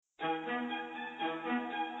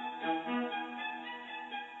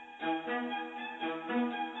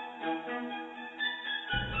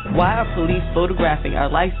Why are police photographing our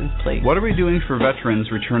license plates? What are we doing for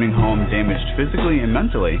veterans returning home damaged physically and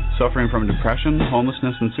mentally, suffering from depression,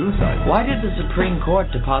 homelessness, and suicide? Why did the Supreme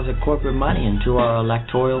Court deposit corporate money into our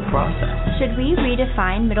electoral process? Should we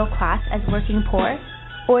redefine middle class as working poor?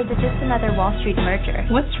 Or is it just another Wall Street merger?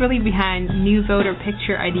 What's really behind new voter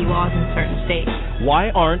picture ID laws in certain states?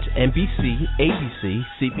 Why aren't NBC, ABC,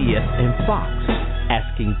 CBS, and Fox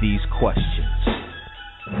asking these questions?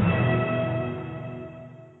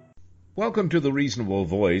 Welcome to the Reasonable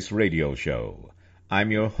Voice radio show.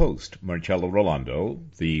 I'm your host, Marcello Rollando,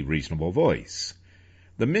 the Reasonable Voice.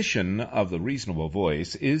 The mission of the Reasonable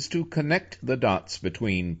Voice is to connect the dots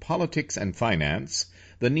between politics and finance,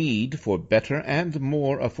 the need for better and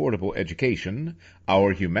more affordable education,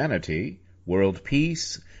 our humanity, world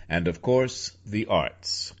peace, and, of course, the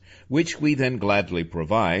arts, which we then gladly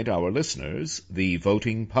provide our listeners, the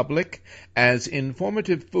voting public, as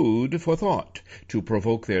informative food for thought to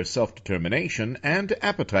provoke their self-determination and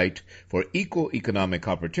appetite for equal economic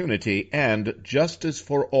opportunity and justice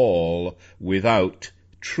for all without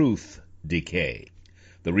truth decay.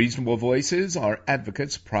 The Reasonable Voices are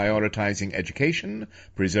advocates prioritizing education,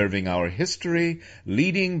 preserving our history,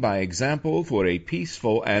 leading by example for a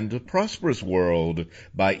peaceful and prosperous world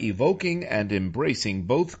by evoking and embracing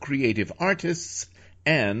both creative artists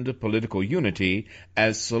and political unity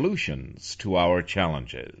as solutions to our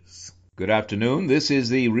challenges. Good afternoon. This is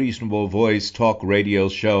the Reasonable Voice Talk Radio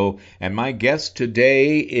Show, and my guest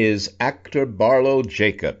today is actor Barlow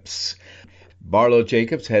Jacobs. Barlow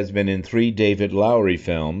Jacobs has been in 3 David Lowery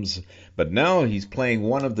films, but now he's playing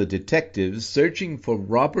one of the detectives searching for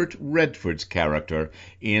Robert Redford's character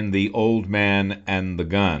in The Old Man and the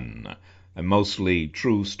Gun, a mostly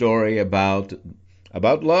true story about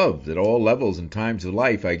love at all levels and times of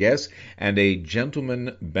life, I guess, and a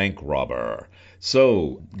gentleman bank robber.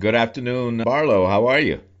 So, good afternoon, Barlow. How are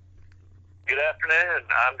you? Good afternoon.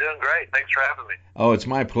 I'm doing great. Thanks for having me. Oh, it's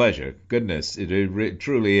my pleasure. Goodness, it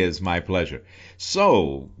truly is my pleasure.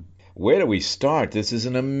 So, where do we start? This is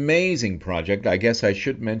an amazing project. I guess I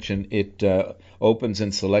should mention it opens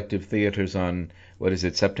in selective theaters on,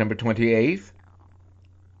 September 28th? Yes,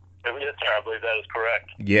 sir. I believe that is correct.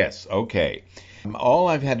 Yes, okay. All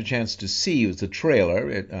I've had a chance to see was the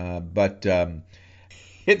trailer, but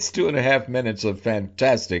it's 2.5 minutes of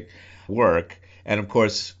fantastic work. And, of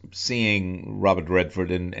course, seeing Robert Redford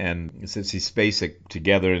and Sissy Spacek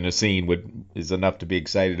together in a scene is enough to be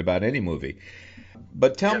excited about any movie.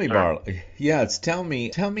 But tell me, Barlow, tell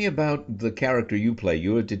me about the character you play.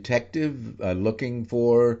 You're a detective looking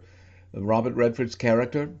for Robert Redford's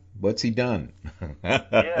character. What's he done?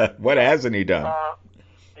 Yeah. What hasn't he done?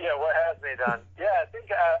 What hasn't he done? Yeah, I think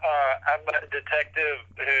I'm a detective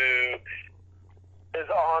who is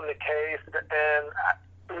on the case, and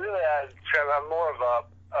really, I'm more of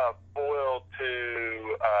a foil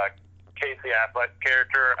to Casey Affleck's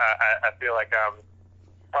character. I feel like I'm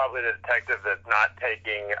probably the detective that's not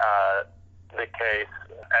taking the case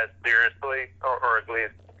as seriously, or at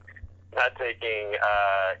least not taking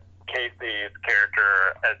Casey's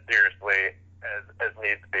character as seriously as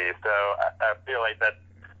needs to be. So I feel like that's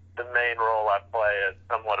the main role I play, is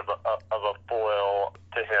somewhat of a foil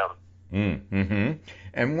to him. Mm-hmm.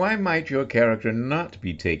 And why might your character not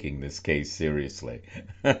be taking this case seriously?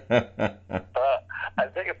 I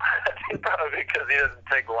think probably because he doesn't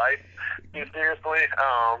take life too seriously,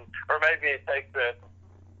 or maybe he takes it.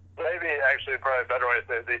 Maybe actually, probably a better way to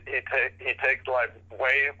say it, he takes life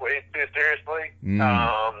way too seriously. And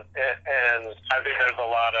I think there's a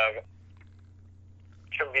lot of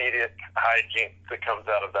comedic hijinks that comes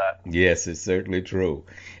out of that. Yes, it's certainly true.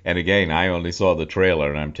 And again, I only saw the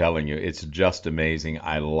trailer, and I'm telling you, it's just amazing.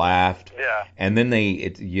 I laughed. Yeah. And then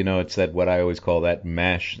it's that, what I always call that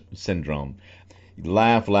MASH syndrome.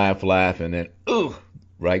 Laugh, and then,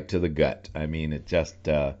 right to the gut. I mean, it just,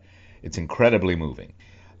 it's incredibly moving.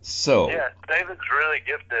 So. Yeah, David's really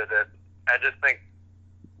gifted. I just think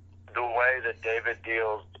the way that David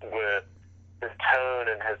deals with his tone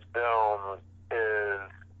in his films is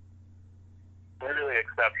really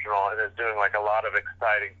exceptional, and is doing like a lot of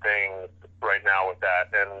exciting things right now with that.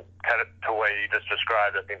 And kind of the way you just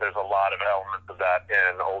described, I think there's a lot of elements of that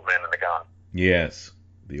in Old Man and the Gun. Yes,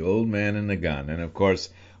 The Old Man and the Gun. And of course,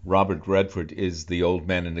 Robert Redford is the Old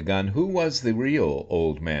Man in the Gun. Who was the real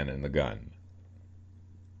Old Man in the Gun?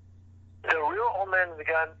 The real Old Man in the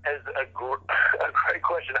Gun is a great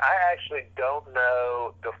question. I actually don't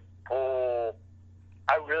know the full.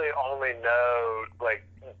 I really only know like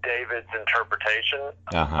David's interpretation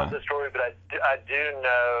of the story, but I do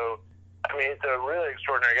know. I mean, it's a really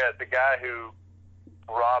extraordinary guy. It's the guy who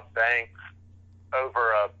robbed banks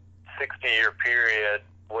over a 60-year period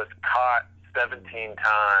was caught 17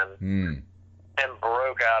 times and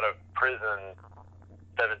broke out of prison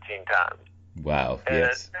 17 times. Wow. And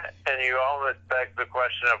Yes. and you almost beg the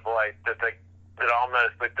question of like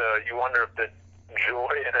you wonder if the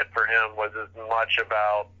joy in it for him was as much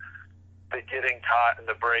about the getting caught and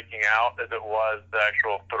the breaking out as it was the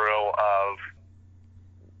actual thrill of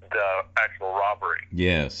the actual robbery.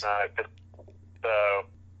 Yes. So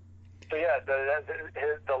yeah,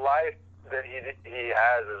 the life that he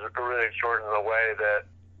has is really extraordinary in the way that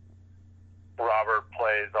Robert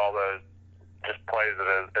plays it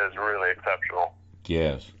as really exceptional.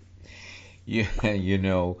 Yes. Yeah, you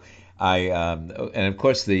know, and of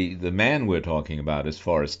course the man we're talking about is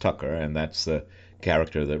Forrest Tucker, and that's the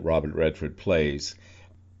character that Robert Redford plays.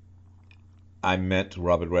 I met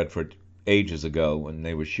Robert Redford ages ago when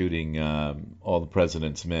they were shooting All the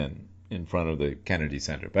President's Men in front of the Kennedy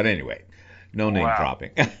Center. But anyway, no name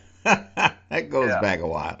dropping. That goes back a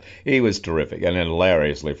while. He was terrific and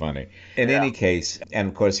hilariously funny. In any case, and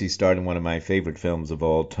of course he starred in one of my favorite films of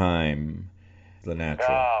all time, The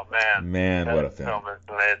Natural. Oh, man. Man, what a film. That film is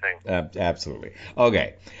amazing. Absolutely.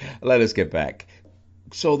 Okay, let us get back.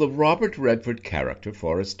 So the Robert Redford character,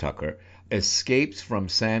 Forrest Tucker, escapes from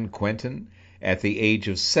San Quentin at the age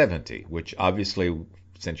of 70, which obviously,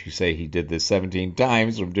 since you say he did this 17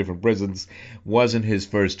 times from different prisons, wasn't his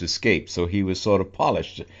first escape. So he was sort of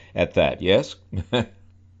polished at that, yes? No,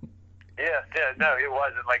 it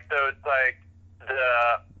wasn't. So it's like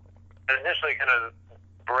initially kind of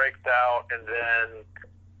breaks out and then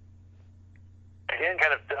again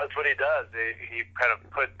kind of does what he does. He kind of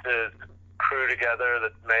puts his crew together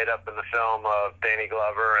that's made up in the film of Danny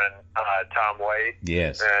Glover and Tom Waits.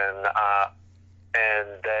 Yes.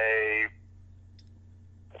 And they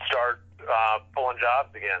start pulling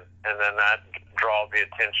jobs again, and then that draws the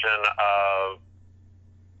attention of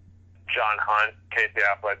John Hunt, Casey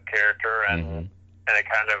Affleck's character, and it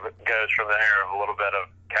kind of goes from there, a little bit of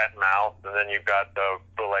cat and mouse, and then you've got the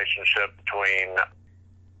relationship between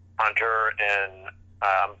Hunter and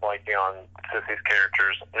I'm blanking on Sissy's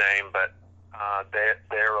character's name, but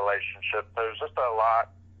their relationship. There's just a lot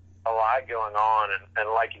going on, and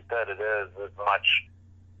like you said, it is as much.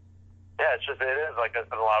 Yeah, it is like in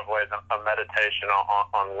a lot of ways a meditation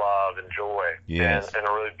on love and joy, yes, in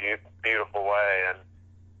a really beautiful way, and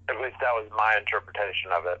at least that was my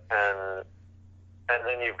interpretation of it. And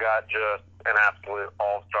then you've got just an absolute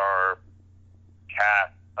all-star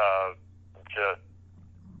cast of just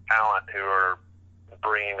talent who are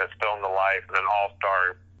bringing this film to life, and an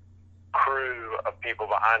all-star crew of people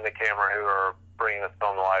behind the camera who are bringing this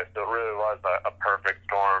film to life. So it really was a perfect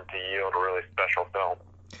storm to yield a really special film.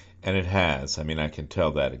 And it has. I mean, I can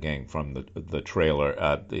tell that again from the trailer.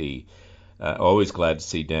 Always glad to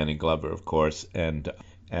see Danny Glover, of course, and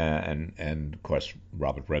of course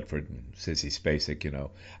Robert Redford and Sissy Spacek. You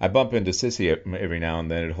know, I bump into Sissy every now and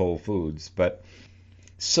then at Whole Foods. But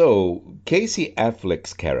so Casey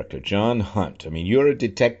Affleck's character, John Hunt. I mean, you're a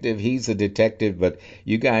detective. He's a detective, but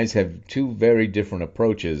you guys have two very different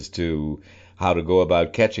approaches to how to go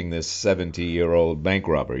about catching this 70-year-old bank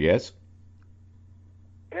robber. Yes.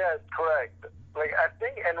 Yeah, it's correct. I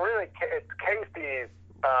think, and really, it's Casey's,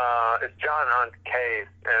 it's John Hunt's case,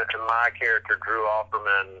 and my character, Drew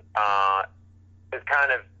Offerman, is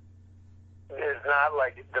not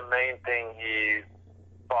like the main thing he's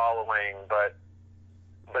following, but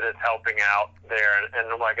it's helping out there.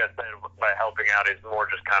 And like I said, by helping out, he's more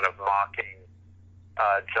just kind of mocking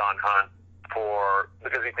John Hunt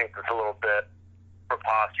because he thinks it's a little bit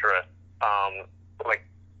preposterous, like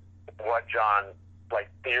what John's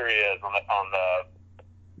theory is on the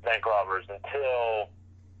bank robbers, until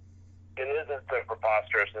it isn't so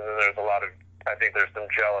preposterous, and then there's I think there's some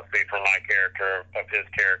jealousy from my character of his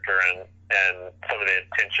character and some of the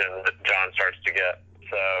attention that John starts to get.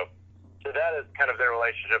 So that is kind of their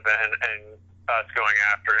relationship, and us going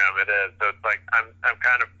after him. It is. So it's like I'm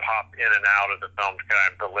kind of popped in and out of the film to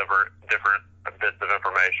kind of deliver different bits of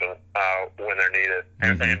information when they're needed,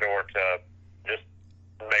 and or to just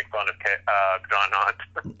make fun of John Hunt.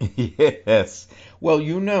 Yes. Well,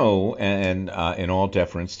 you know, and in all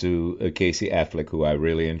deference to Casey Affleck, who I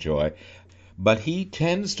really enjoy, but he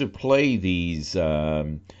tends to play these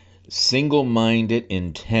single-minded,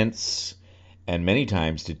 intense, and many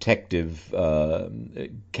times detective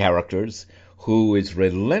characters who is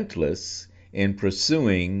relentless in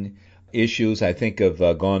pursuing issues. I think of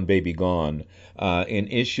Gone Baby Gone, in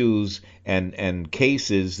issues and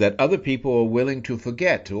cases that other people are willing to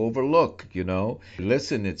forget, to overlook. You know,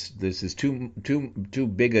 listen, this is too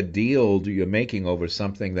big a deal you're making over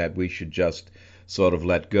something that we should just sort of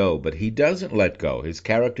let go, but he doesn't let go. His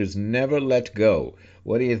characters never let go.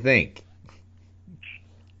 What do you think?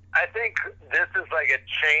 I think this is like a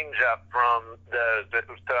change up from so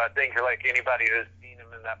I think like anybody who's seen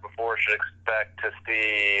him in that before should expect to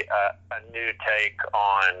see a new take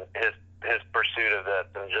on his pursuit of this,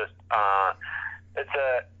 and just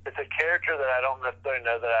it's a character that I don't necessarily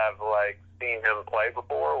know that I've like seen him play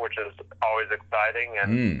before, which is always exciting,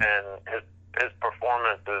 and his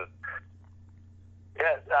performance is,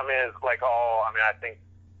 I mean, it's like I think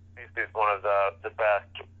he's one of the best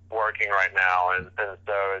working right now, and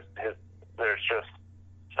so there's just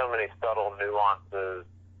so many subtle nuances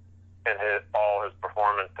in all his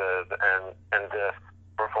performances, and this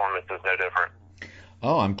performance is no different.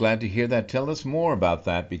 Oh, I'm glad to hear that. Tell us more about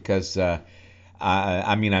that, because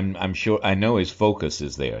I'm sure, I know his focus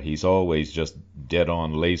is there. He's always just dead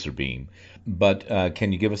on laser beam. But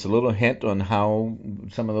can you give us a little hint on how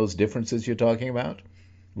some of those differences you're talking about,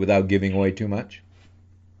 without giving away too much?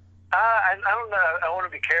 I don't know. I want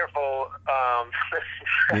to be careful.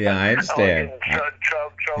 Yeah, I understand. I don't get in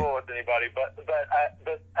trouble with anybody, but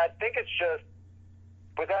I think it's just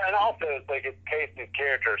with that, and also it's like it's Casey's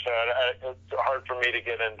character, so it's hard for me to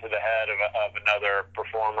get into the head of another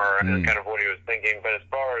performer and kind of what he was thinking. But as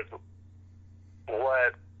far as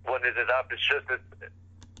what is it up, it's just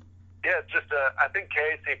I think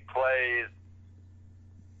Casey plays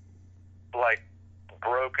like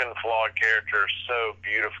broken, flawed characters so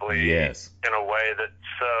beautifully, yes, in a way that's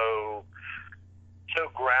so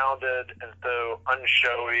grounded and so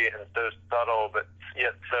unshowy and so subtle, but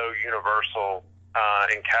yet so universal,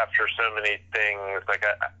 and captures so many things. Like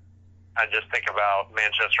I just think about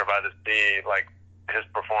Manchester by the Sea, like his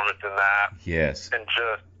performance in that, yes, and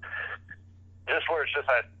just where it's just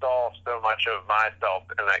I saw so much of myself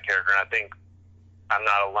in that character, and I think I'm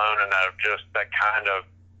not alone in that. Of just that kind of,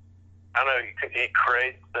 I don't know, he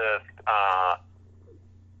creates this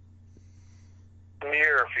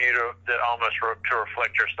mirror for you that almost to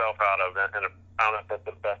reflect yourself out of, and I don't know if that's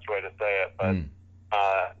the best way to say it, but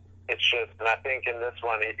it's just, and I think in this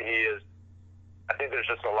one he is, I think there's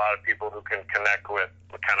just a lot of people who can connect with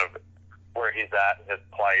kind of where he's at in his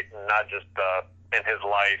plight, and not just in his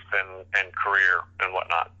life and career and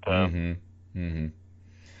whatnot. So.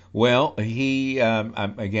 Well, he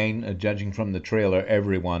again, judging from the trailer,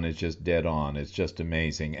 everyone is just dead on. It's just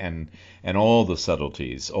amazing, and all the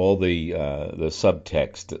subtleties, all the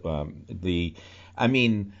subtext. I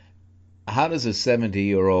mean, how does a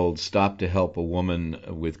 70-year-old stop to help a woman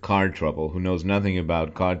with card trouble who knows nothing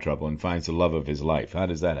about card trouble and finds the love of his life? How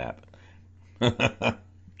does that happen? Yeah,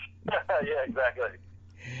 exactly.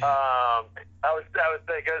 I would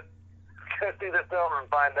say go see the film and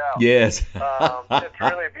find out. Yes. It's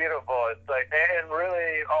really beautiful. It's like, and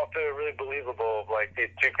really also really believable. Like these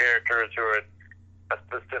two characters who are at a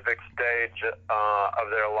specific stage of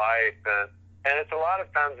their life, and it's a lot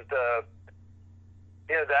of times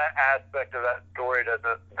that aspect of that story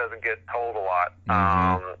doesn't get told a lot.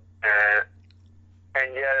 And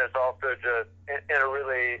yet it's also just in a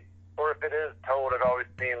really, or if it is told, it always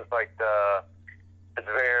seems like it's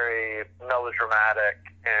very melodramatic,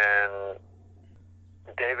 and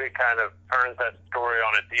David kind of turns that story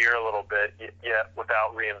on its ear a little bit, yet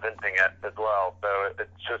without reinventing it as well. So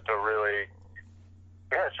it's just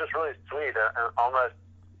it's just really sweet, and almost,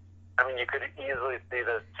 I mean, you could easily see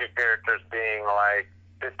those two characters being like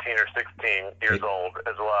 15 or 16 years old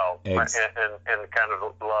as well, and kind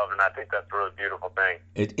of love, and I think that's a really beautiful thing.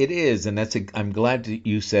 It is, and I'm glad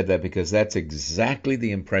you said that, because that's exactly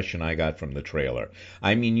the impression I got from the trailer.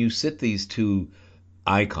 I mean, you sit these two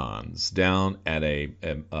icons down at a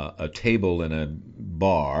table in a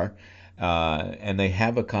bar, and they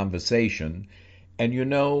have a conversation, and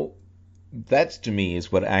that's, to me,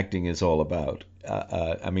 is what acting is all about.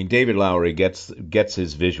 I mean, David Lowery gets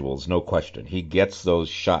his visuals, no question. He gets those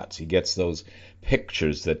shots. He gets those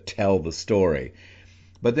pictures that tell the story.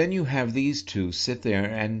 But then you have these two sit there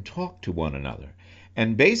and talk to one another.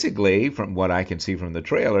 And basically, from what I can see from the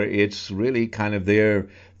trailer, it's really kind of their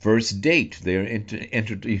first date. Their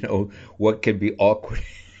what can be awkward.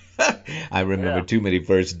 I remember too many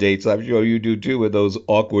first dates. I'm sure you do too, with those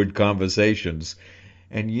awkward conversations.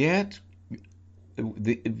 And yet,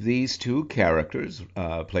 these two characters,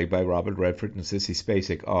 played by Robert Redford and Sissy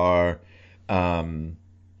Spacek, are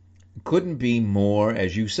couldn't be more,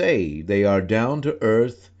 as you say. They are down to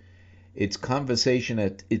earth. It's conversation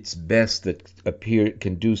at its best that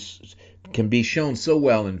can be shown so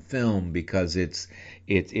well in film, because it's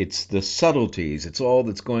the subtleties. It's all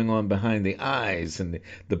that's going on behind the eyes and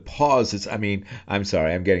the pauses. I mean, I'm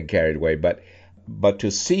sorry, I'm getting carried away, but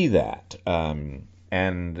to see that,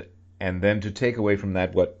 and And then to take away from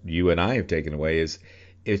that what you and I have taken away is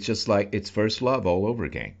it's just like it's first love all over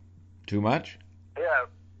again. Too much? Yeah,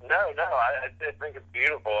 no, I think it's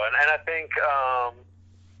beautiful, and I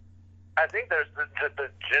think there's just a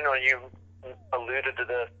general. You alluded to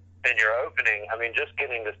this in your opening. I mean, just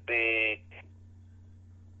getting to see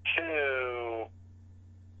two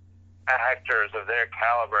actors of their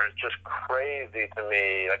caliber is just crazy to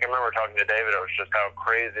me. Like I remember talking to David, it was just how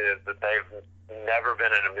crazy it is that they've never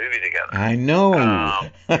been in a movie together. I know.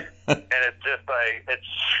 And it's just like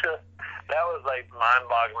that was like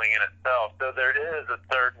mind-boggling in itself. So there is a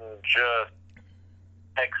certain just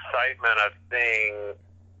excitement of seeing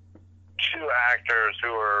two actors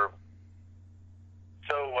who are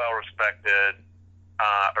so well respected,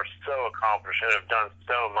 are so accomplished, and have done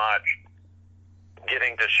so much,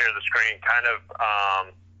 getting to share the screen kind of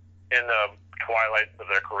in the twilights of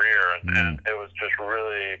their career, and it was just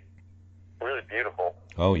really, really beautiful.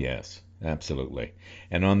 Oh, yes, absolutely.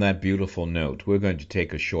 And on that beautiful note, we're going to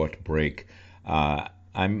take a short break.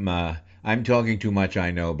 I'm talking too much,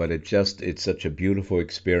 I know, but it's such a beautiful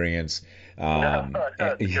experience.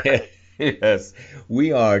 Yes,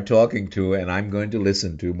 we are talking to, and I'm going to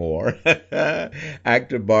listen to more,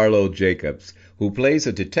 actor Barlow Jacobs, who plays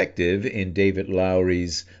a detective in David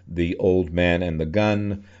Lowery's The Old Man and the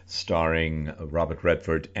Gun, starring Robert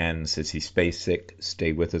Redford and Sissy Spacek.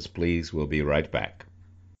 Stay with us, please. We'll be right back.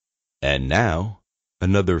 And now,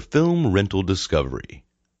 another film rental discovery.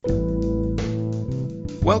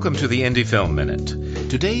 Welcome to the Indie Film Minute.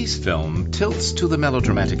 Today's film tilts to the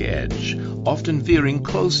melodramatic edge, often veering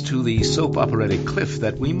close to the soap operatic cliff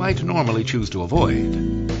that we might normally choose to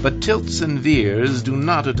avoid. But tilts and veers do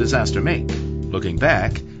not a disaster make. Looking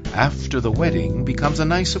back, After the Wedding becomes a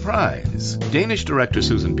nice surprise. Danish director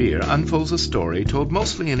Susan Beer unfolds a story told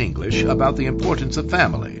mostly in English about the importance of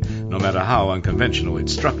family, no matter how unconventional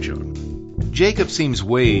its structure. Jacob seems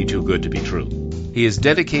way too good to be true. He is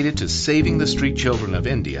dedicated to saving the street children of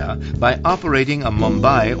India by operating a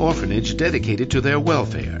Mumbai orphanage dedicated to their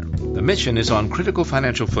welfare. The mission is on critical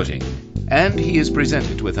financial footing, and he is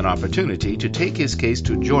presented with an opportunity to take his case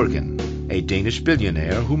to Jorgen, a Danish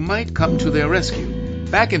billionaire who might come to their rescue.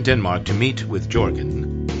 Back in Denmark to meet with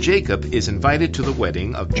Jorgen, Jacob is invited to the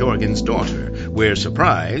wedding of Jorgen's daughter, where,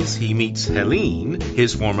 surprise, he meets Helene,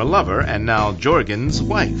 his former lover and now Jorgen's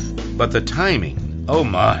wife. But the timing, oh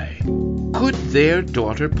my! Could their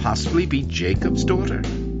daughter possibly be Jacob's daughter?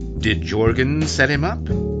 Did Jorgen set him up?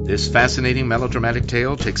 This fascinating melodramatic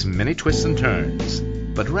tale takes many twists and turns.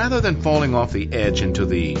 But rather than falling off the edge into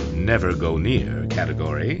the never go near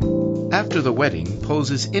category, After the Wedding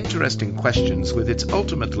poses interesting questions with its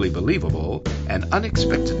ultimately believable and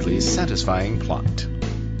unexpectedly satisfying plot.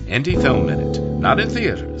 Indie Film Minute, not in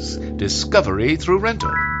theaters. Discovery through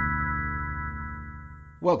rental.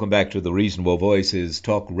 Welcome back to the Reasonable Voices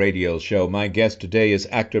talk radio show. My guest today is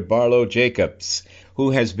actor Barlow Jacobs,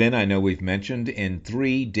 who has been, I know we've mentioned, in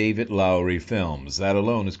 3 David Lowery films. That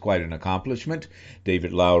alone is quite an accomplishment.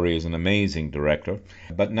 David Lowery is an amazing director.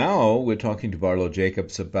 But now we're talking to Barlow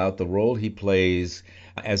Jacobs about the role he plays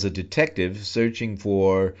as a detective searching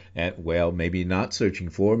for, well, maybe not searching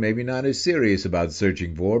for, maybe not as serious about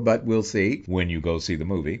searching for, but we'll see when you go see the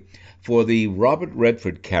movie, for the Robert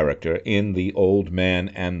Redford character in The Old Man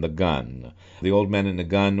and the Gun. The Old Man and the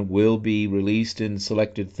Gun will be released in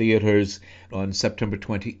selected theaters on September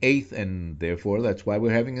 28th, and therefore that's why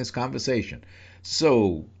we're having this conversation.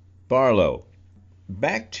 So, Barlow,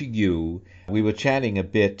 back to you. We were chatting a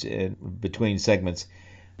bit between segments.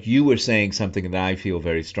 You were saying something that I feel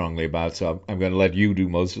very strongly about, so I'm going to let you do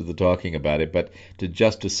most of the talking about it. But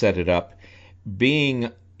to set it up, being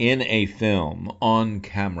in a film on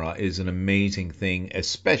camera is an amazing thing,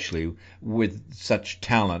 especially with such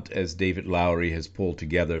talent as David Lowery has pulled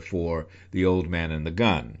together for The Old Man and the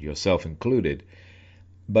Gun, yourself included.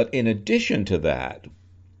 But in addition to that,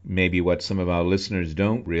 maybe what some of our listeners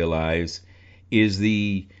don't realize is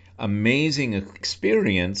the amazing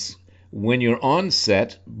experience when you're on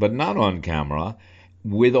set, but not on camera,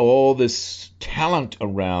 with all this talent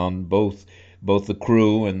around, both the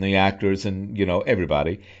crew and the actors and,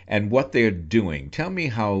 everybody, and what they're doing. Tell me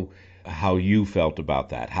how you felt about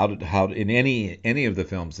that. How in any of the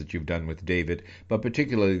films that you've done with David, but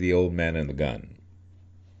particularly The Old Man and the Gun?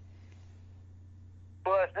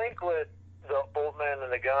 Well, I think with The Old Man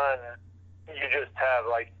and the Gun, you just have,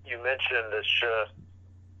 like you mentioned,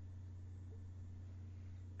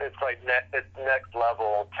 it's like it's next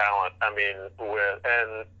level talent. I mean,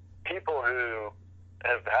 and people who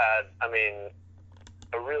have had,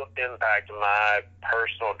 a real impact in my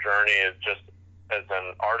personal journey is just as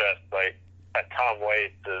an artist. Like Tom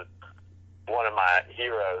Waits is one of my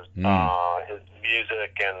heroes. His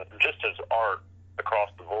music and just his art across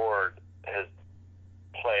the board has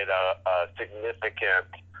played a significant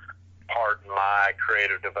part in my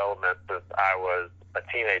creative development since I was a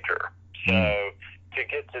teenager. So to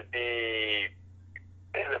get to be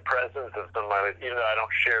in the presence of somebody, even though I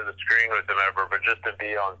don't share the screen with him ever, but just to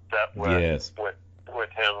be on set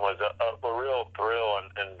with him was a real thrill,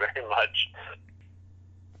 and very much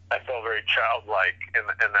I felt very childlike in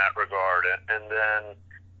that regard. And then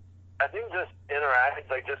I think just interacting,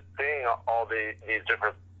 like just seeing all these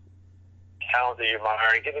different talents that you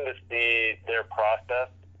admire and getting to see their process.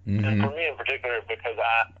 And for me in particular, because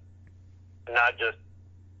I'm not just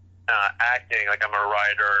acting, like I'm a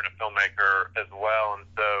writer and a filmmaker as well, and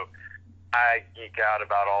so I geek out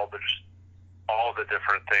about all the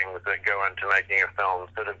different things that go into making a film.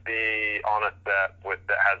 So to be on a set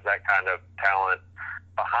that has that kind of talent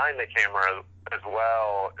behind the camera as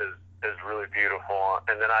well is really beautiful.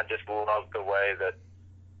 And then I just love the way that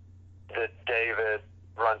David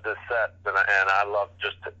runs his sets, and I love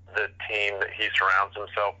just the team that he surrounds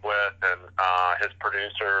himself with, and his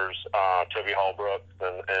producers, Toby Holbrooks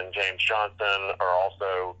and James Johnson, are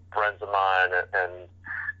also friends of mine, and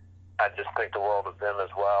I just think the world of them as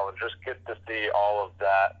well, and just get to see all of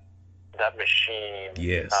that machine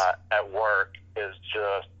at work is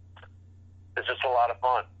just a lot of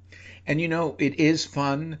fun. And it is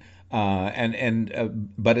fun.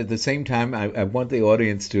 But at the same time, I want the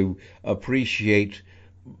audience to appreciate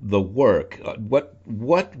the work.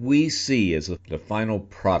 What we see as the final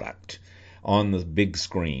product on the big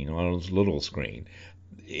screen, on this little screen,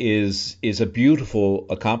 is a beautiful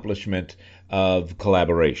accomplishment of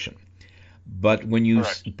collaboration. But when you,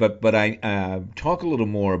 but I talk a little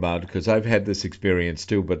more about, because I've had this experience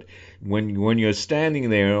too. But when you're standing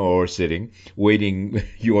there or sitting, waiting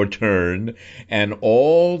your turn, and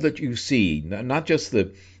all that you see, not just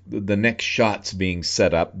the next shots being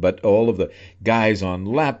set up, but all of the guys on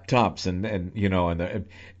laptops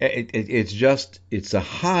it's a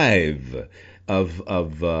hive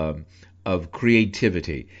of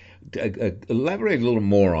creativity. Elaborate a little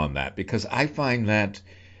more on that, because I find that.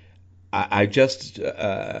 I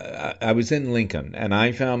was in Lincoln, and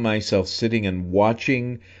I found myself sitting and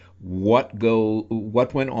watching what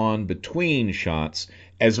went on between shots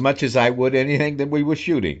as much as I would anything that we were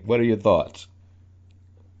shooting. What are your thoughts?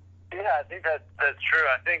 Yeah, I think that's true.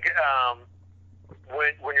 I think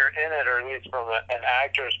when you're in it, or at least from an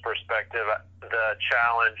actor's perspective, the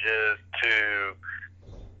challenge is to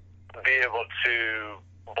be able to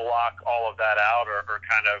block all of that out, or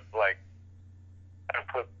kind of like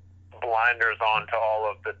put blinders on to all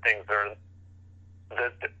of the things that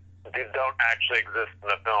don't actually exist in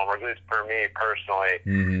the film, or at least for me personally.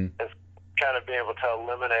 It's kind of being able to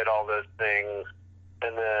eliminate all those things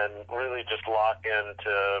and then really just lock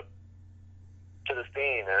into the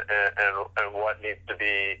scene and what needs to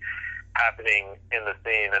be happening in the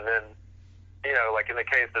scene. And then, like in the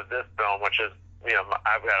case of this film, which is,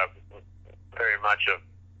 I've got very much a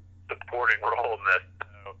supporting role in this.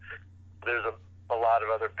 So there's a lot of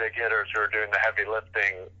other big hitters who are doing the heavy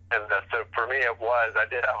lifting, and so for me I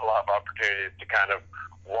did have a lot of opportunities to kind of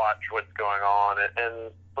watch what's going on,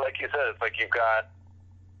 and like you said, it's like you've got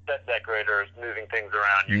set decorators moving things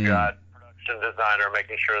around, you've got production designer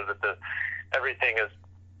making sure that everything is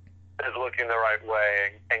looking the right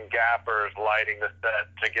way, and gaffers lighting the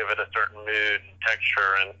set to give it a certain mood and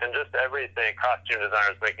texture, and just everything, costume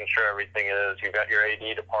designers making sure everything is, you've got your AD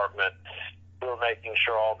department who are making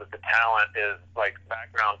sure all that the talent is, like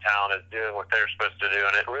background talent, is doing what they're supposed to do.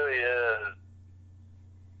 And it really is,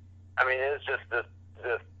 it's just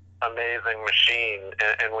this amazing machine.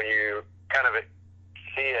 And when you kind of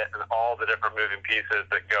see it and all the different moving pieces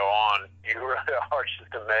that go on, you really are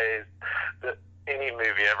just amazed that any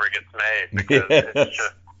movie ever gets made, because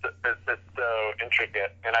it's so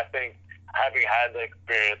intricate. And I think having had the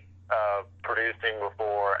experience of producing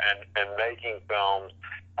before and making films,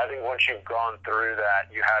 I think once you've gone through that,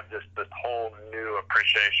 you have just this whole new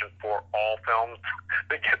appreciation for all films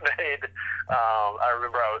that get made. I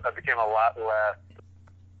remember I became a lot less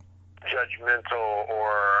judgmental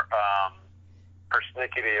or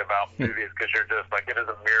persnickety about movies, because you're just like, it is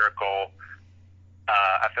a miracle.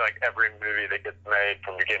 I feel like every movie that gets made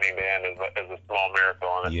from beginning to end is a small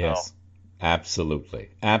miracle in itself. Yes,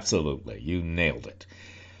 absolutely. You nailed it.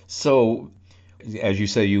 So, as you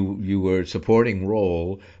say, you were a supporting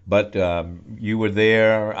role, but you were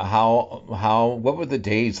there. What were the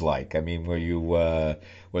days like? I mean, were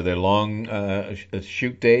there long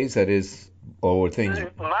shoot days? That is, or things?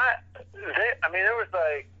 There was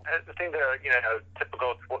like, I think they're,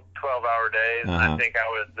 typical 12-hour days. Uh-huh. I think I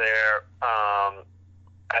was there,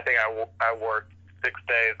 I think I worked 6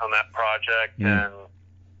 days on that project, and,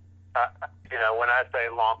 when I say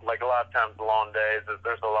long, like a lot of times long days,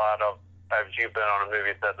 there's a lot of, as you've been on a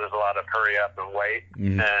movie set, there's a lot of hurry up and wait,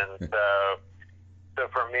 and so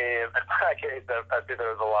for me, in my case, I think there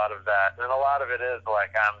was a lot of that, and a lot of it is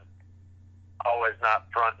like I'm always not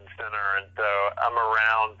front and center, and so I'm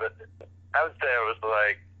around, but I would say it was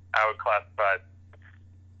like, I would classify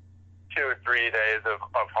 2 or 3 days of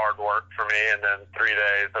hard work for me, and then 3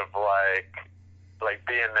 days of like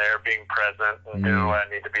being there, being present, and doing what I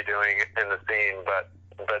need to be doing in the scene. But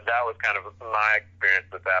that was kind of my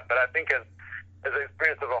experience with that. But I think as an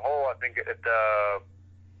experience of a whole, I think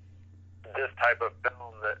this type of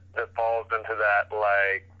film that falls into that,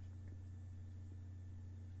 like,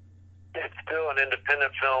 it's still an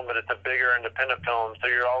independent film, but it's a bigger independent film, so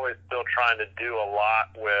you're always still trying to do a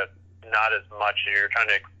lot with not as much. You're trying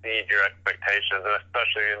to exceed your expectations, and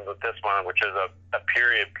especially with this one, which is a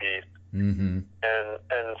period piece.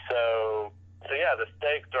 And so yeah, the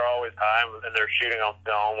stakes are always high, and they're shooting on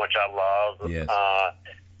film, which I love. Yes.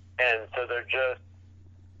 And so they're just,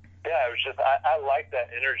 it was just, I like that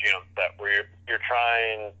energy on set where you're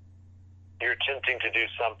attempting to do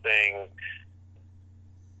something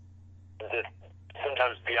that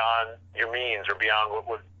sometimes beyond your means or beyond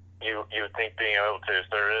what you would think being able to.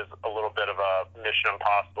 So there is a little bit of a Mission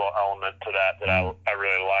Impossible element to that I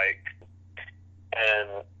really like.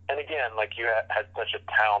 And again, like, you had such a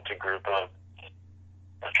talented group of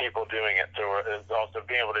people doing it, so it's also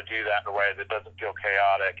being able to do that in a way that doesn't feel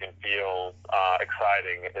chaotic and feels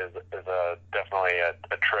exciting is definitely a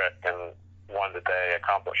trick, and one that they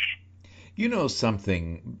accomplish. You know,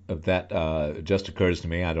 something that just occurs to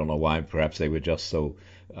me, I don't know why, perhaps they were just so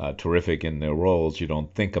terrific in their roles, you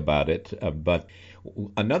don't think about it, but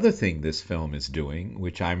another thing this film is doing,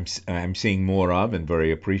 which I'm seeing more of and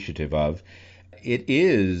very appreciative of, it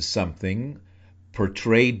is something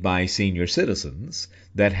portrayed by senior citizens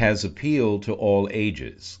that has appeal to all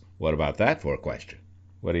ages. What about that for a question?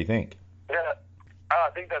 What do you think? Yeah, I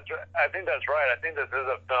think that's right. I think this is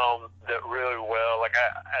a film that really will, like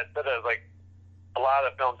I said, it was like a lot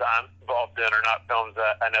of the films that I'm involved in are not films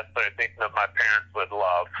that I necessarily think that my parents would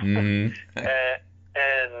love. and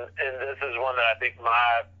this is one that I think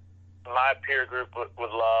my peer group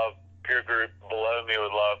would love, peer group below me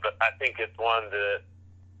would love, but I think it's one that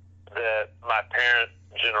my parent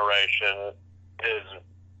generation is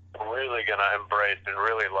really going to embrace and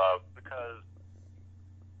really love, because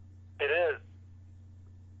it is,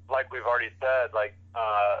 like we've already said, like,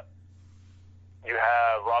 you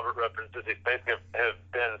have Robert Rupp and Sissy Spacek have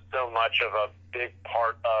been so much of a big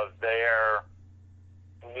part of their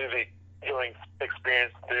movie viewing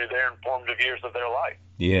experience through their informative years of their life.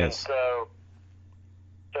 Yes. And so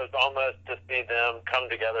it's almost to see them come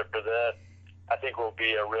together for this, I think will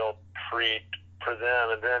be a real treat for them.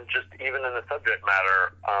 And then just even in the subject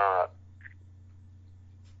matter,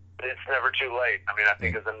 it's never too late. I mean, I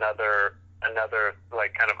think is another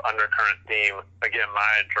like kind of undercurrent theme. Again,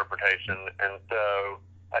 my interpretation, and so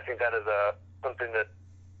I think that is something that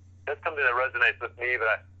resonates with me.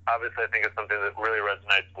 But obviously, I think it's something that really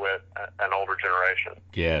resonates with an older generation.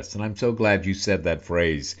 Yes, and I'm so glad you said that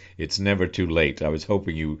phrase. It's never too late. I was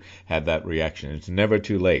hoping you had that reaction. It's never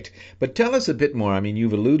too late. But tell us a bit more. I mean,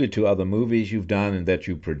 you've alluded to other movies you've done and that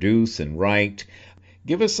you produce and write.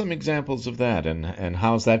 Give us some examples of that, and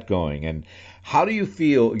how's that going? And how do you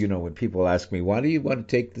feel, when people ask me, why do you want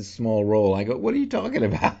to take this small role? I go, what are you talking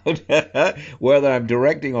about? Whether I'm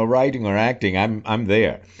directing or writing or acting, I'm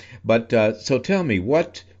there. But so tell me,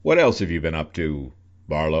 what else have you been up to,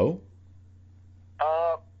 Barlow?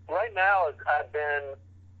 Right now, I've been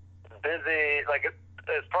busy, like,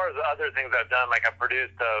 as far as the other things I've done, like, I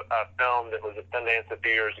produced a film that was at Sundance a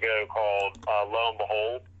few years ago called Lo and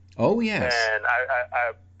Behold. Oh, yes. And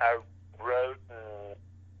I wrote and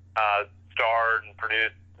starred and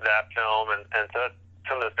produced that film, and so that's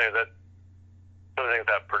some of the things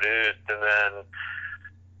I've produced. And then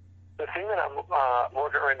the thing that I'm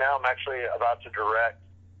working right now, I'm actually about to direct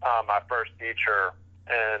my first feature,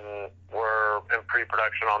 and we're in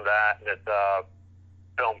pre-production on that, and it's a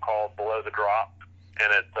film called Below the Drop,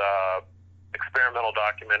 and it's a experimental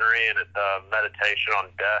documentary, and it's a meditation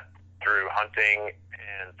on death through hunting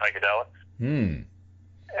and psychedelics. And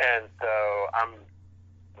so I'm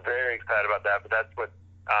very excited about that, but that's what's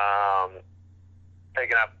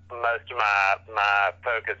taking up most of my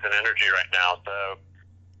focus and energy right now. So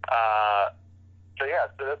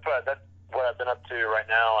that's what I've been up to right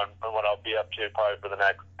now, and what I'll be up to probably for the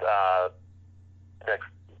next next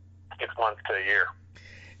 6 months to a year.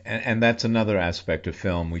 And that's another aspect of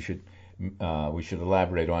film we should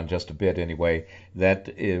elaborate on just a bit anyway, that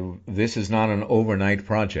this is not an overnight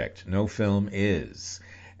project. No film is.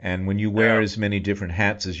 And when you wear as many different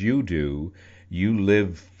hats as you do, you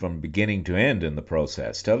live from beginning to end in the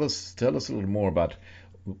process. Tell us a little more about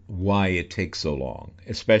why it takes so long,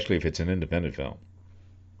 especially if it's an independent film.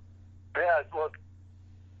 Yeah, well,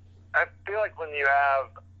 I feel like when you have,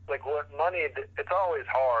 like, what money, it's always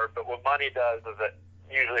hard, but what money does is it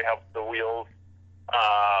usually helps the wheels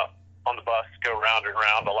on the bus go round and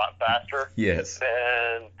round a lot faster. Yes.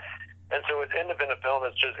 And so with independent film,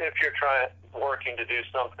 it's just, if you're working to do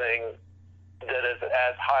something that is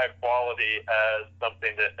as high quality as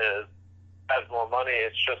something that has more money,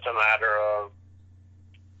 it's just a matter of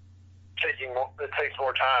it takes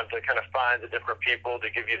more time to kind of find the different people to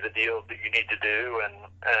give you the deals that you need to do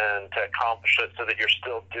and to accomplish it so that you're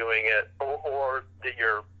still doing it, or that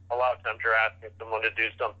a lot of times you're asking someone to do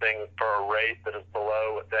something for a rate that is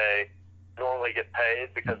below what they normally get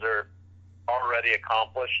paid because they're already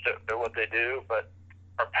accomplished at what they do, but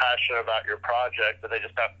are passionate about your project, but they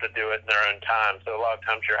just have to do it in their own time. So a lot of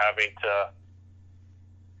times you're having to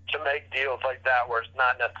make deals like that where it's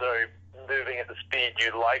not necessarily moving at the speed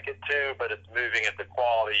you'd like it to, but it's moving at the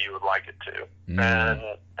quality you would like it to. And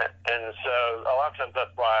so a lot of times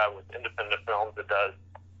that's why with independent films it does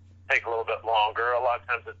take a little bit longer. A lot of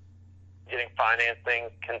times it's getting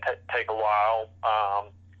financing can take a while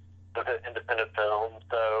with independent films.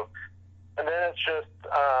 So, and then it's just,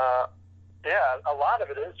 a lot of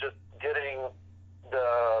it is just getting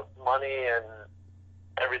the money and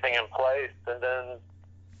everything in place, and then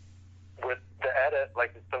with the edit,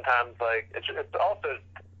 like sometimes, like it's also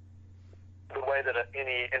the way that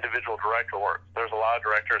any individual director works. There's a lot of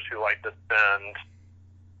directors who like to spend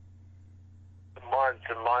months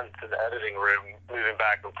and months in the editing room moving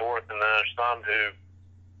back and forth, and then there's some who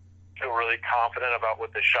feel really confident about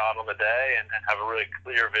what they shot on the day and have a really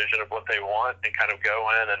clear vision of what they want and kind of go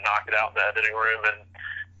in and knock it out in the editing room in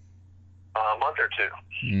a month or two.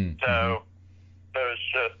 So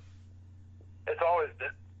it's always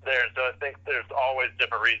there. So I think there's always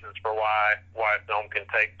different reasons for why a film can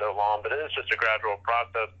take so long, but it is just a gradual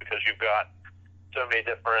process because you've got so many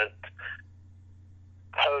different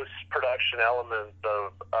post-production elements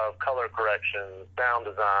of color correction, sound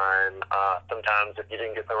design. Sometimes if you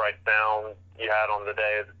didn't get the right sound you had on the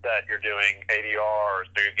day of the set, you're doing ADR,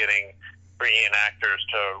 so you're bringing in actors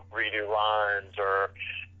to redo lines, or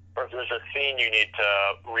if there's a scene you need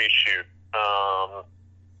to reshoot,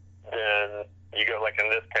 then you go, like in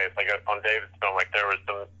this case, like on David's film, like there was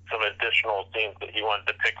some additional scenes that he wanted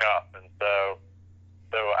to pick up, and so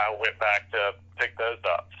I went back to pick those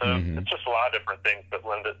up. So it's just a lot of different things that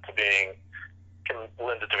lend it to being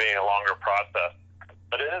a longer process.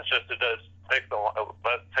 But it takes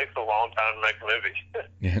a long time to make a movie.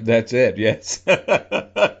 Yeah, that's it. Yes,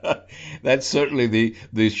 that's certainly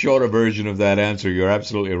the shorter version of that answer. You're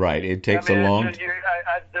absolutely right. It takes a long.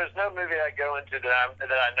 There's no movie I go into that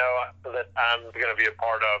I know that I'm going to be a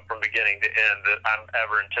part of from beginning to end that I'm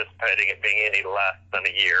ever anticipating it being any less than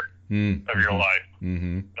a year of your life.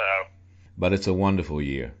 So. But it's a wonderful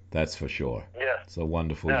year, that's for sure. Yeah. It's a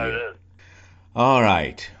wonderful year. It is. All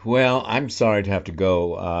right. Well, I'm sorry to have to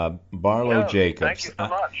go. Barlow Jacobs. Thank you so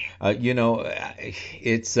much.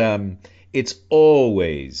 It's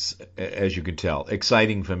always, as you can tell,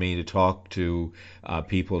 exciting for me to talk to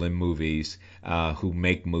people in movies who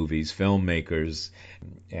make movies, filmmakers,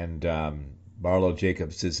 and Barlow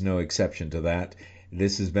Jacobs is no exception to that.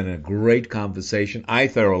 This has been a great conversation. I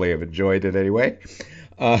thoroughly have enjoyed it anyway.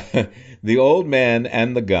 The Old Man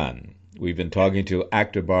and the Gun. We've been talking to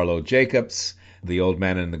actor Barlow Jacobs. The Old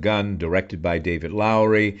Man and the Gun, directed by David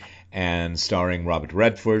Lowery and starring Robert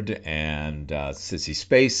Redford and Sissy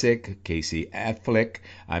Spacek, Casey Affleck.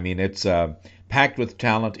 I mean, it's packed with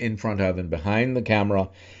talent in front of and behind the camera.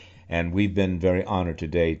 And we've been very honored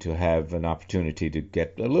today to have an opportunity to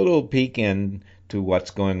get a little peek into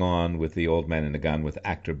what's going on with The Old Man and the Gun with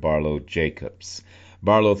actor Barlow Jacobs.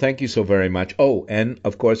 Barlow, thank you so very much. Oh, and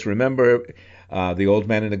of course, remember, The Old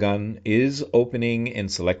Man and the Gun is opening in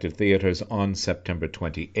selected theaters on September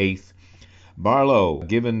 28th. Barlow,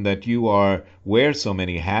 given that you wear so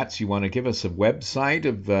many hats, you want to give us a website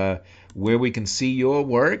of where we can see your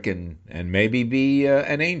work and maybe be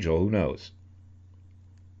an angel, who knows?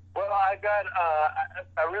 Well, I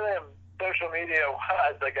really am social media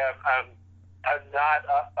wise. Like I'm not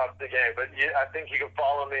up the game, but I think you can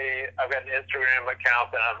follow me. I've got an Instagram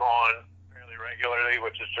account that I'm on fairly regularly,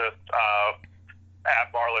 which is just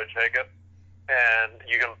at Barlow Jacobs, and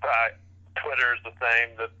you can Twitter's the same.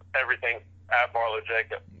 Everything at Barlow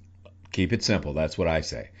Jacobs. Keep it simple. That's what I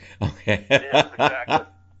say. Okay. Yes, exactly.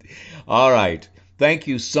 All right. Thank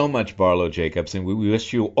you so much, Barlow Jacobs, and we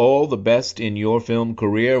wish you all the best in your film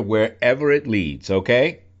career wherever it leads,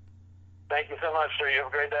 okay? Thank you so much, sir. You have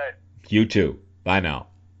a great day. You too. Bye now.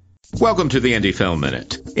 Welcome to the Indie Film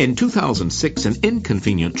Minute. In 2006, an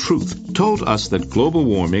inconvenient truth told us that global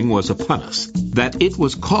warming was upon us, that it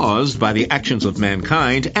was caused by the actions of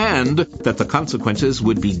mankind, and that the consequences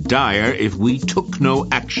would be dire if we took no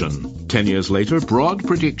action. 10 years later, broad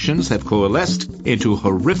predictions have coalesced into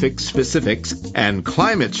horrific specifics, and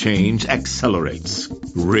climate change accelerates.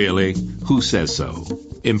 Really? Who says so?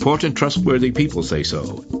 Important, trustworthy people say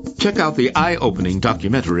so. Check out the eye-opening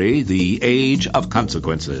documentary, The Age of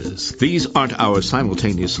Consequences. These aren't our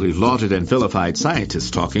simultaneously lauded and vilified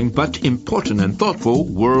scientists talking, but important and thoughtful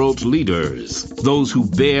world leaders. Those who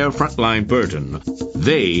bear frontline burden.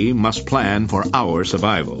 They must plan for our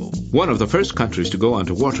survival. One of the first countries to go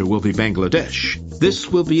underwater will be Bangladesh. This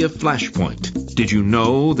will be a flashpoint. Did you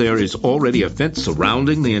know there is already a fence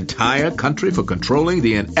surrounding the entire country for controlling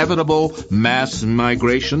the inevitable mass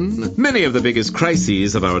migration? Many of the biggest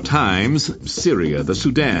crises of our times, Syria, the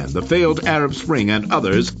Sudan, the failed Arab Spring, and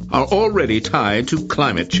others, are already tied to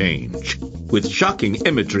climate change. With shocking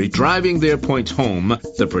imagery driving their points home,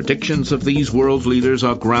 the predictions of these world leaders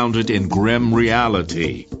are grounded in grim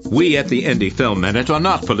reality. We at the Indie Film Minute are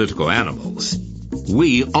not political animals.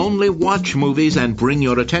 We only watch movies and bring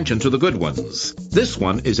your attention to the good ones. This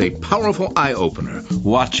one is a powerful eye-opener.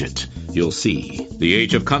 Watch it. You'll see. The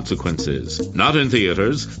Age of Consequences. Not in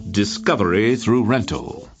theaters. Discovery through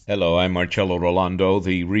rental. Hello, I'm Marcello Rollando,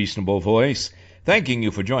 the Reasonable Voice, thanking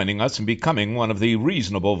you for joining us and becoming one of the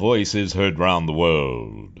reasonable voices heard round the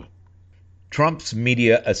world. Trump's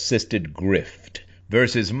media-assisted grift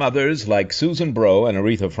versus mothers like Susan Brough and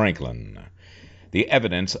Aretha Franklin. The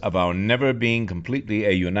evidence of our never being completely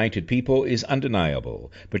a united people is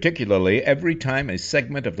undeniable, particularly every time a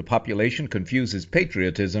segment of the population confuses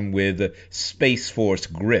patriotism with Space Force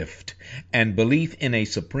grift and belief in a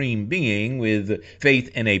supreme being with faith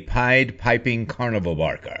in a pied-piping carnival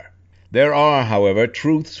barker. There are, however,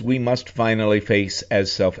 truths we must finally face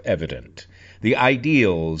as self-evident. The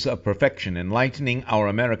ideals of perfection enlightening our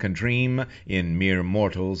American dream in mere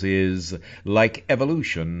mortals is, like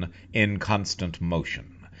evolution, in constant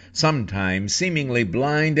motion. Sometimes seemingly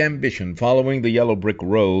blind ambition following the yellow brick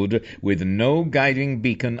road with no guiding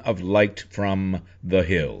beacon of light from the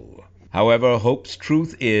hill. However, hope's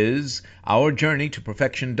truth is, our journey to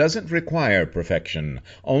perfection doesn't require perfection,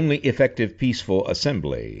 only effective peaceful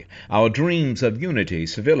assembly. Our dreams of unity,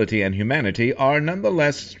 civility, and humanity are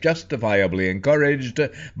nonetheless justifiably encouraged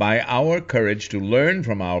by our courage to learn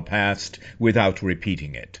from our past without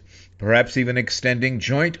repeating it, perhaps even extending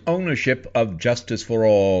joint ownership of justice for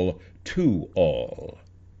all to all.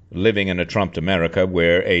 Living in a Trumped America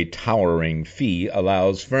where a towering fee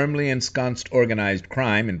allows firmly ensconced organized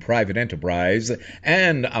crime and private enterprise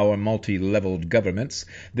and our multi-leveled governments,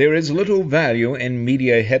 there is little value in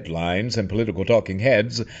media headlines and political talking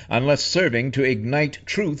heads unless serving to ignite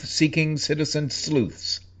truth-seeking citizen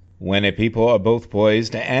sleuths. When a people are both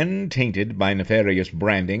poised and tainted by nefarious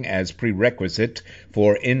branding as prerequisite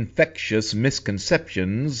for infectious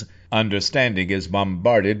misconceptions, understanding is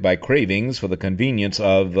bombarded by cravings for the convenience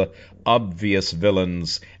of obvious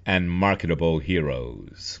villains and marketable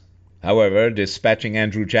heroes. However, dispatching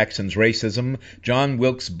Andrew Jackson's racism, John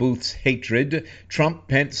Wilkes Booth's hatred,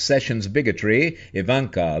 Trump-Pence Sessions' bigotry,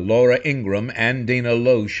 Ivanka, Laura Ingraham, and Dana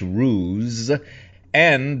Loesch ruse,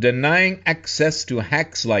 and denying access to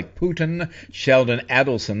hacks like Putin, Sheldon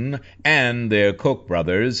Adelson, and their Koch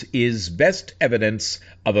brothers is best evidence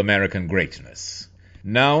of American greatness.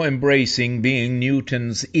 Now embracing being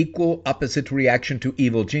Newton's equal opposite reaction to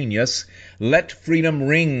evil genius, let freedom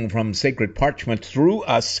ring from sacred parchment through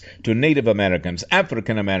us to Native Americans,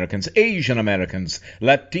 African Americans, Asian Americans,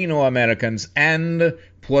 Latino Americans, and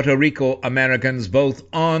Puerto Rico Americans, both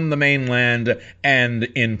on the mainland and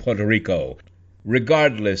in Puerto Rico.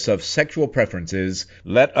 Regardless of sexual preferences,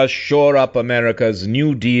 let us shore up America's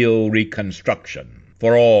New Deal reconstruction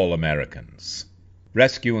for all Americans.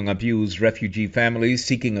 Rescuing abused refugee families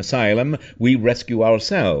seeking asylum, we rescue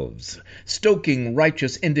ourselves. Stoking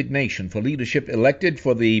righteous indignation for leadership elected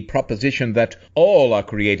for the proposition that all are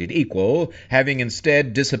created equal, having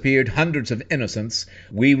instead disappeared hundreds of innocents,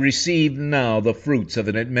 we receive now the fruits of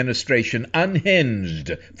an administration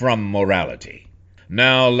unhinged from morality.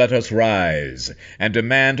 Now let us rise and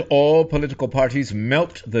demand all political parties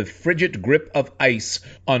melt the frigid grip of ice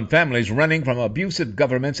on families running from abusive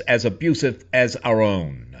governments as abusive as our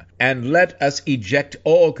own. And let us eject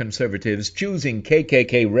all conservatives choosing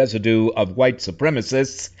KKK residue of white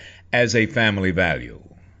supremacists as a family value.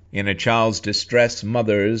 In a child's distress,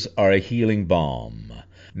 mothers are a healing balm.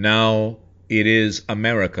 Now it is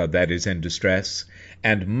America that is in distress,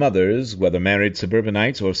 and mothers, whether married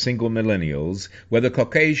suburbanites or single millennials, whether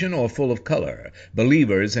Caucasian or full of color,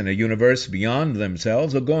 believers in a universe beyond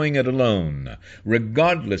themselves, are going it alone.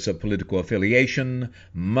 Regardless of political affiliation,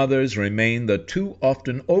 mothers remain the too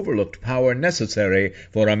often overlooked power necessary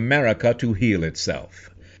for America to heal itself.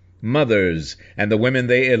 Mothers and the women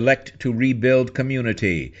they elect to rebuild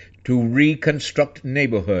community, to reconstruct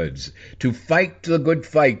neighborhoods, to fight the good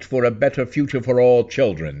fight for a better future for all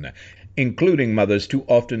children, including mothers too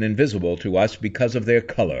often invisible to us because of their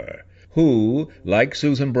color, who, like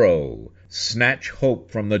Susan Brough, snatch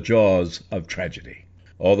hope from the jaws of tragedy.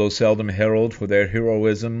 Although seldom heralded for their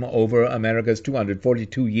heroism over America's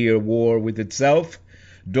 242-year war with itself,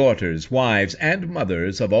 daughters, wives, and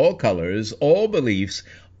mothers of all colors, all beliefs,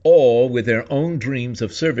 all with their own dreams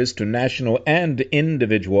of service to national and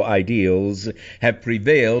individual ideals, have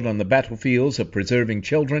prevailed on the battlefields of preserving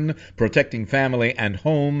children, protecting family and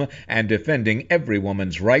home, and defending every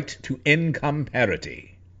woman's right to income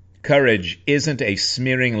parity. Courage isn't a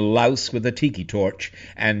smearing louse with a tiki torch,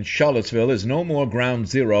 and Charlottesville is no more ground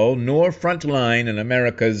zero nor front line in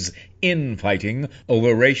America's infighting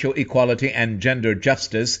over racial equality and gender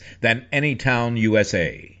justice than any town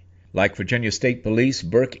USA. Like Virginia State Police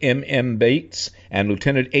Burke M.M. Bates and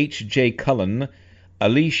Lieutenant H.J. Cullen,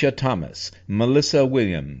 Alicia Thomas, Melissa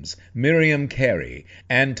Williams, Miriam Carey,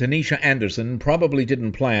 and Tanisha Anderson probably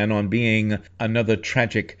didn't plan on being another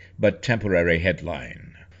tragic but temporary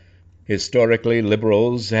headline. Historically,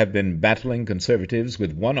 liberals have been battling conservatives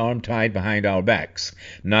with one arm tied behind our backs,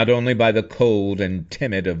 not only by the cold and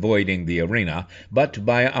timid avoiding the arena, but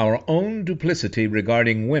by our own duplicity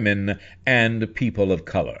regarding women and people of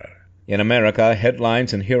color. In America,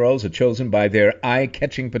 headlines and heroes are chosen by their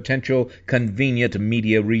eye-catching potential convenient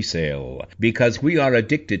media resale, because we are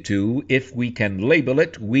addicted to, if we can label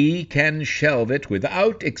it, we can shelve it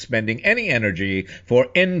without expending any energy for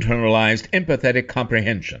internalized empathetic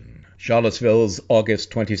comprehension. Charlottesville's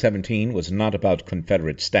August 2017 was not about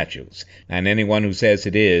Confederate statues, and anyone who says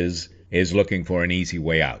it is looking for an easy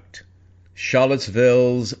way out.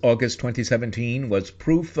 Charlottesville's August 2017 was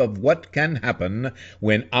proof of what can happen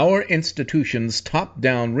when our institutions'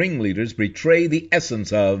 top-down ringleaders betray the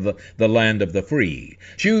essence of the land of the free,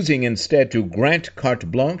 choosing instead to grant carte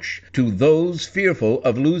blanche to those fearful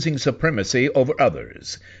of losing supremacy over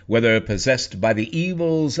others, whether possessed by the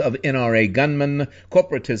evils of NRA gunmen,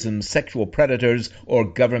 corporatism's sexual predators, or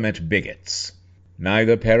government bigots.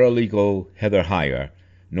 Neither paralegal Heather Heyer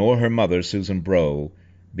nor her mother Susan Brough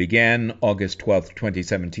began August 12,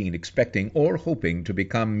 2017, expecting or hoping to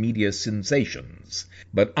become media sensations.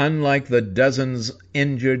 But unlike the dozens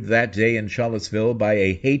injured that day in Charlottesville by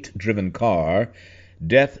a hate-driven car,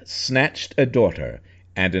 death snatched a daughter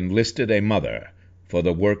and enlisted a mother for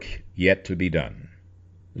the work yet to be done.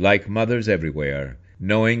 Like mothers everywhere,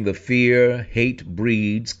 knowing the fear hate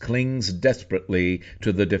breeds clings desperately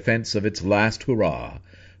to the defense of its last hurrah,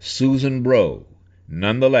 Susan Brough,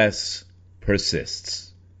 nonetheless, persists.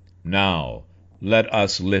 Now, let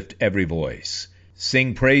us lift every voice,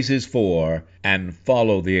 sing praises for, and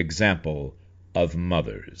follow the example of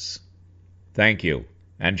mothers. Thank you,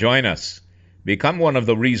 and join us. Become one of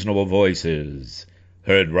the reasonable voices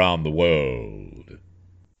heard round the world.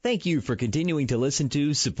 Thank you for continuing to listen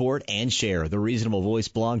to, support, and share the Reasonable Voice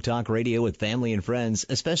Blog Talk Radio with family and friends,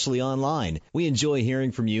 especially online. We enjoy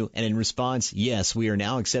hearing from you, and in response, yes, we are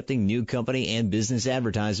now accepting new company and business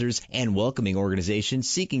advertisers and welcoming organizations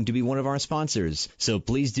seeking to be one of our sponsors. So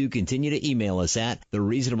please do continue to email us at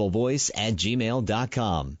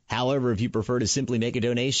thereasonablevoice@gmail.com. However, if you prefer to simply make a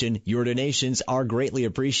donation, your donations are greatly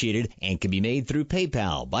appreciated and can be made through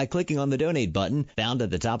PayPal by clicking on the donate button found at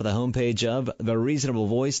the top of the homepage of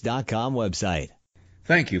thereasonablevoice.com website.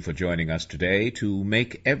 Thank you for joining us today to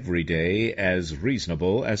make every day as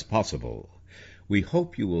reasonable as possible. We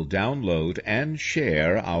hope you will download and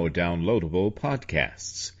share our downloadable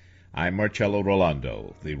podcasts. I'm Marcello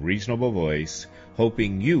Rollando, the Reasonable Voice,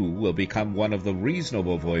 hoping you will become one of the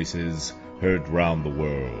reasonable voices heard round the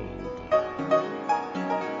world.